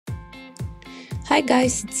Hi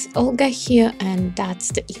guys, it's Olga here, and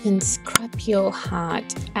that's the event Scrap Your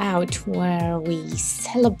Heart Out, where we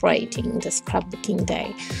celebrating the scrapbooking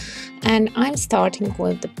day. And I'm starting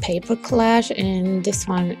with the paper collage, and this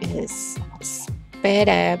one is sped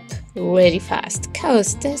up really fast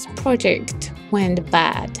because this project went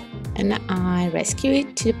bad, and I rescued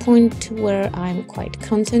it to the point where I'm quite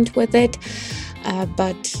content with it.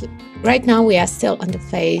 But right now we are still on the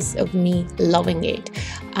phase of me loving it.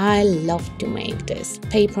 I love to make this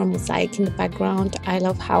paper mosaic in the background. I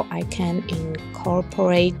love how I can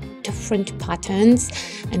incorporate different patterns,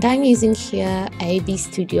 and I'm using here AB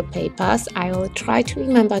Studio papers. I will try to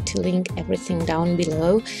remember to link everything down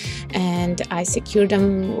below, and I secured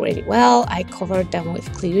them really well. I covered them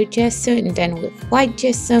with clear gesso and then with white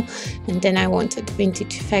gesso, and then I wanted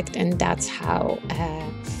vintage effect, and that's how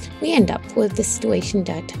we end up with the situation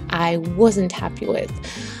that I wasn't happy with.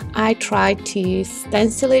 I tried to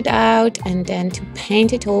stencil it out and then to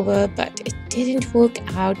paint it over, but it didn't work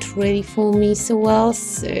out really for me so well.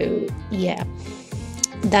 So yeah,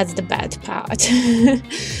 that's the bad part.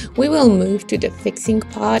 We will move to the fixing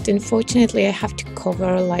part. Unfortunately, I have to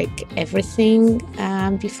cover like everything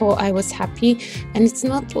before I was happy, and it's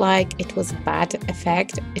not like it was a bad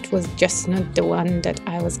effect, it was just not the one that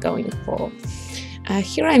I was going for.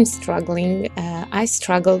 Here I'm struggling. I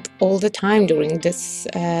struggled all the time during this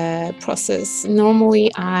process. Normally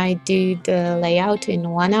I do the layout in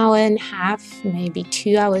 1 hour and a half, maybe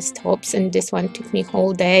 2 hours tops, and this one took me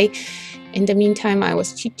whole day. In the meantime, I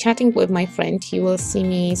was chit-chatting with my friend. You will see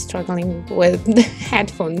me struggling with the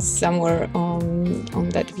headphones somewhere on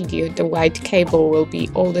that video. The white cable will be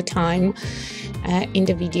all the time in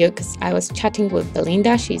the video because I was chatting with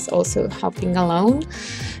Belinda. She's also helping along.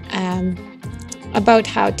 About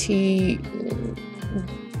how to,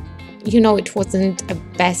 it wasn't a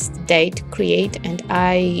best day to create, and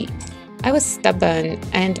I was stubborn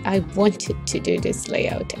and I wanted to do this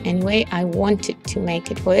layout anyway. I wanted to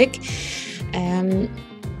make it work.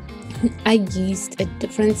 I used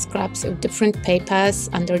different scraps of different papers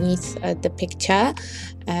underneath the picture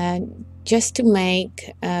just to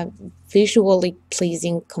make a visually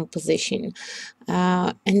pleasing composition,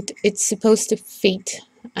 and it's supposed to fit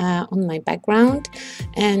on my background.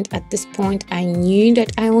 And at this point I knew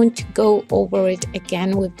that I want to go over it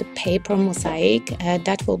again with the paper mosaic.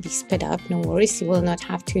 That will be sped up, no worries. You will not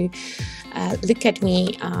have to look at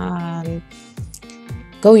me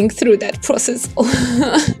going through that process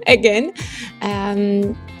again.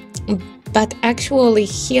 But actually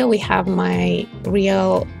here we have my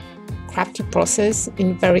real crafty process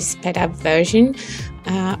in very sped up version.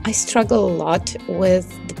 I struggle a lot with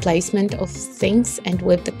the placement of things and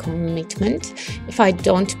with the commitment. If I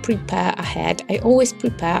don't prepare ahead, I always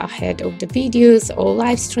prepare ahead of the videos or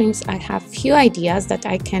live streams. I have few ideas that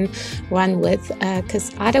I can run with,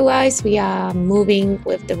 because otherwise we are moving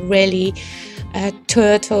with the really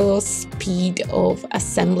turtle speed of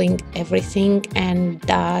assembling everything, and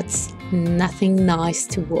that's nothing nice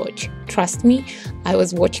to watch. Trust me, I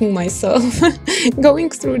was watching myself going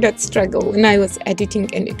through that struggle when I was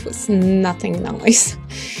editing, and it was nothing nice.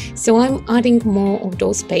 So I'm adding more of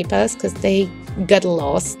those papers because they got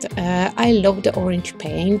lost. I love the orange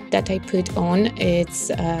paint that I put on. It's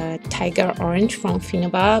tiger orange from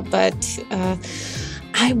Finaba, but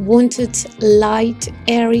I wanted light,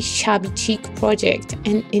 airy, shabby chic project,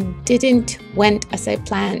 and it didn't went as I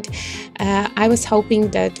planned. I was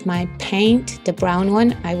hoping that my paint, the brown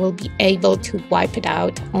one, I will be able to wipe it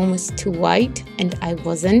out almost to white, and I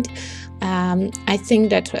wasn't. I think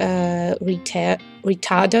that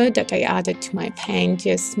retarder that I added to my paint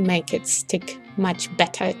just make it stick much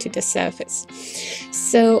better to the surface.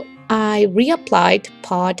 So I reapplied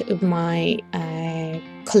part of my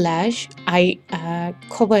collage. I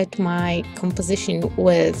covered my composition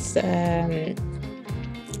with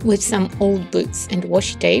some old books and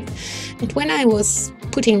washi tape, and when I was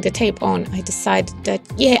putting the tape on, I decided that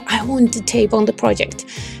yeah, I want the tape on the project.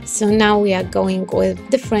 So now we are going with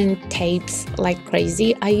different tapes like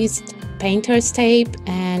crazy. I used painter's tape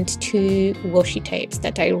and 2 washi tapes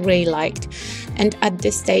that I really liked, and at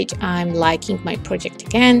this stage I'm liking my project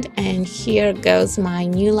again, and here goes my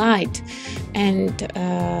new light. And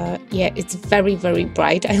yeah, it's very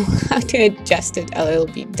bright. I will have to adjust it a little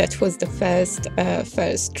bit. That was the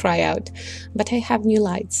first tryout, but I have new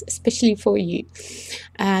lights especially for you.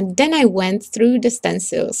 And then I went through the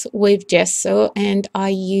stencils with gesso, and I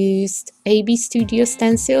used AB Studio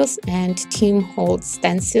stencils and Tim Holtz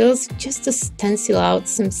stencils just to stencil out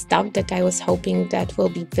some stuff that I was hoping that will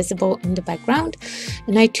be visible in the background. background,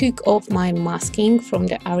 and I took off my masking from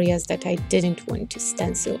the areas that I didn't want to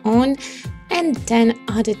stencil on, and then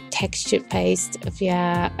added texture paste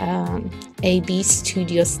via AB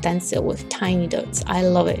Studio stencil with tiny dots. I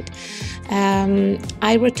love it.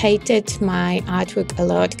 I rotated my artwork a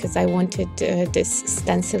lot because I wanted this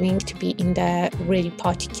stenciling to be in the really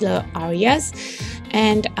particular areas,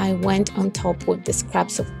 and I went on top with the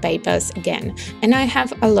scraps of papers again. And I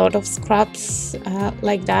have a lot of scraps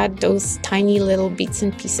like that, those tiny little bits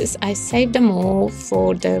and pieces. I saved them all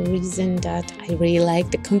for the reason that I really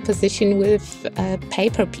like the composition with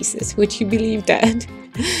paper pieces. Would you believe that?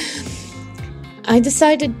 I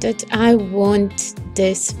decided that I want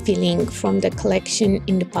this feeling from the collection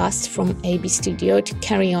in the past from AB Studio to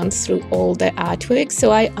carry on through all the artwork.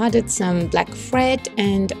 So I added some black thread,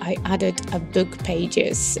 and I added a book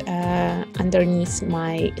pages underneath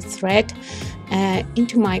my thread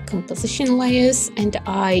into my composition layers, and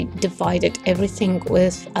I divided everything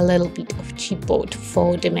with a little bit of chipboard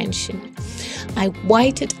for dimension. I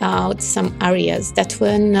whited out some areas that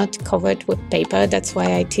were not covered with paper. That's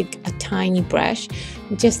why I took a tiny brush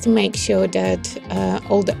just to make sure that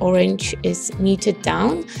all the orange is muted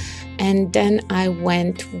down. And then I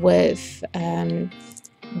went with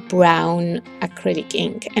brown acrylic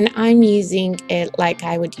ink, and I'm using it like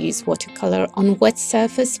I would use watercolor on wet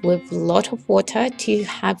surface with a lot of water to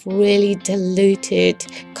have really diluted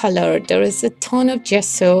color. There is a ton of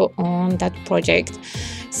gesso on that project,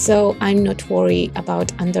 so I'm not worried about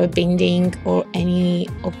underbinding or any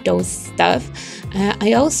of those stuff.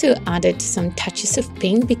 I also added some touches of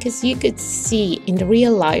pink because you could see in the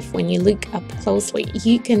real life, when you look up closely,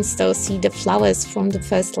 you can still see the flowers from the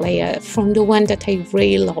first layer, from the one that I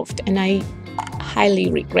really loved, and I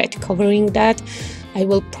highly regret covering that. I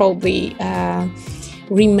will probably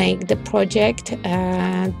remake the project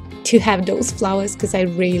to have those flowers because I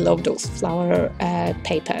really love those flower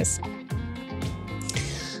papers.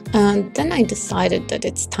 And then I decided that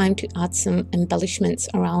it's time to add some embellishments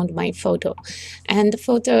around my photo. And the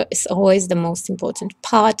photo is always the most important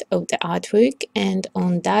part of the artwork. And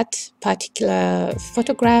on that particular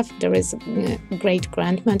photograph, there is a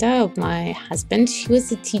great-grandmother of my husband. She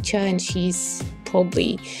was a teacher, and she's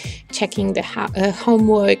probably checking the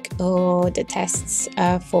homework or the tests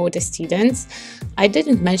for the students. I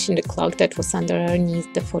didn't mention the clock that was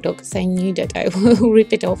underneath the photo because I knew that I will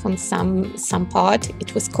rip it off on some part.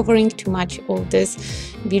 It was covering too much of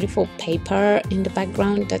this beautiful paper in the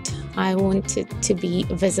background that I wanted to be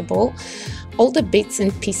visible. All the bits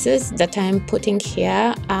and pieces that I'm putting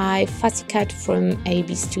here, I fussy cut from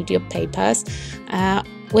AB Studio papers.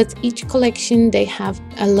 With each collection, they have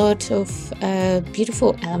a lot of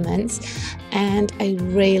beautiful elements, and I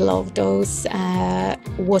really love those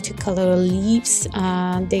watercolor leaves.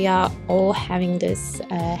 They are all having this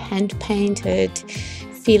hand-painted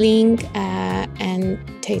feeling, and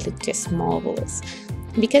they look just marvelous.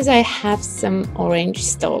 Because I have some orange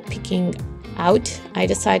still picking out, I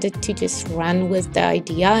decided to just run with the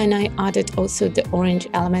idea, and I added also the orange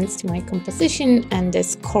elements to my composition and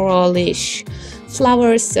this coralish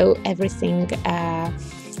flowers, so everything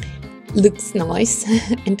looks nice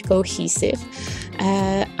and cohesive.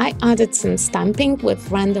 I added some stamping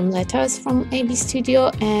with random letters from AB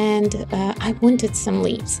Studio, and I wanted some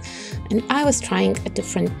leaves. And I was trying a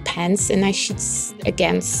different pens, and I should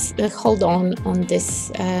again hold on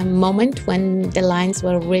this moment when the lines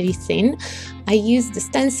were really thin. I used the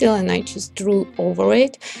stencil and I just drew over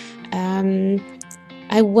it.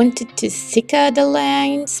 I wanted to thicker the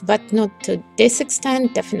lines, but not to this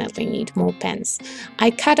extent. Definitely need more pens.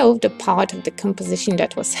 I cut off the part of the composition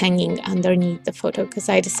that was hanging underneath the photo because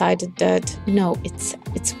I decided that no, it's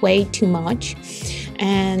way too much.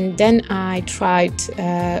 And then I tried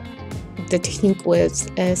the technique with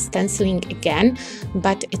stenciling again,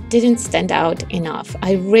 but it didn't stand out enough.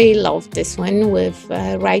 I really loved this one with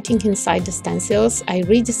writing inside the stencils. I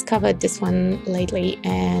rediscovered this one lately,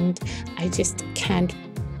 and I just can't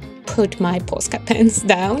put my Posca pens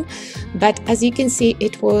down. But as you can see,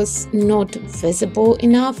 it was not visible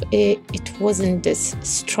enough. It wasn't this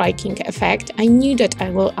striking effect. I knew that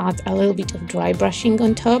I will add a little bit of dry brushing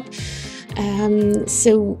on top.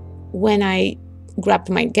 So when I grabbed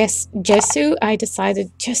my gesso, I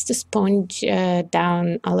decided just to sponge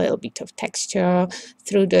down a little bit of texture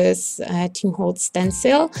through this Tim Holtz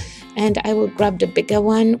stencil, and I will grab the bigger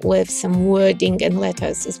one with some wording and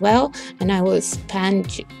letters as well, and I will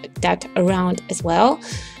sponge that around as well.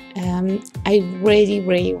 I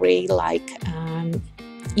really like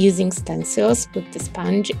using stencils with the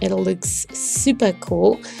sponge. It looks super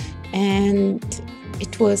cool. and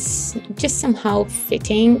it was just somehow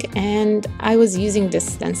fitting. And I was using this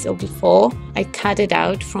stencil before. I cut it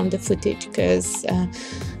out from the footage because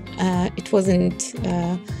it wasn't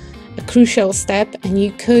a crucial step, and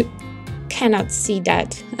you cannot see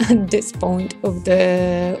that at this point of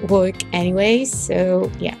the work anyway. So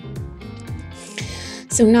yeah.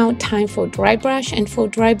 So now time for dry brush, and for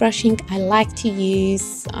dry brushing I like to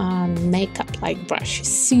use makeup like brush,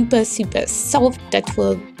 super soft, that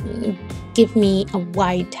will give me a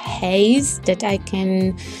white haze that I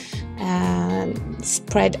can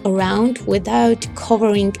spread around without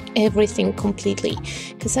covering everything completely,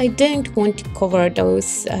 because I don't want to cover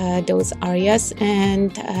those areas,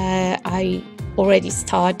 and I already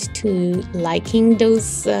start to liking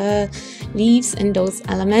those leaves and those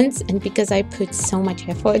elements, and because I put so much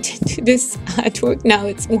effort into this artwork, now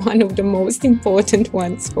it's one of the most important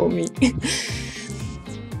ones for me.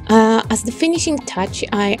 As the finishing touch,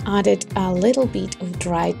 I added a little bit of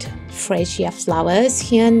dried freesia flowers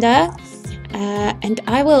here and there, and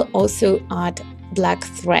I will also add black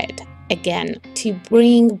thread again to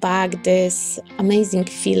bring back this amazing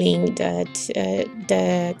feeling that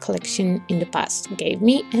the collection in the past gave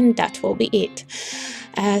me, and that will be it.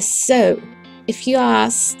 So if you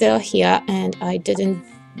are still here and I didn't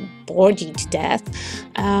bore you to death,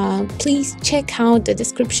 please check out the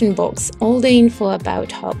description box. All the info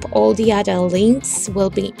about Hop, all the other links will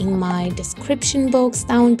be in my description box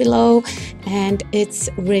down below, and it's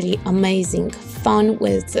really amazing fun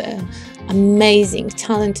with amazing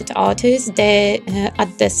talented artists.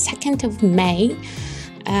 At the 2nd of May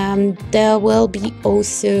there will be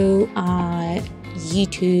also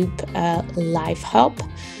YouTube live Hop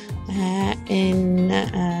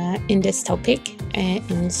in this topic,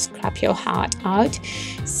 in Scrap Your Heart Out.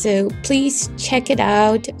 So please check it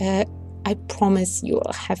out. I promise you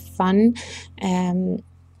will have fun.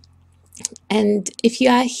 And if you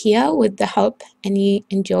are here with the Hop and you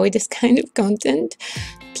enjoy this kind of content,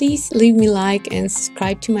 please leave me a like and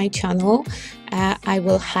subscribe to my channel. I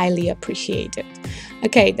will highly appreciate it.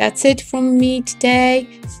 Okay, that's it from me today.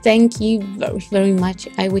 Thank you very much.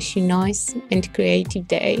 I wish you a nice and creative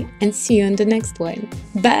day, and see you on the next one.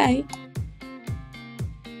 Bye!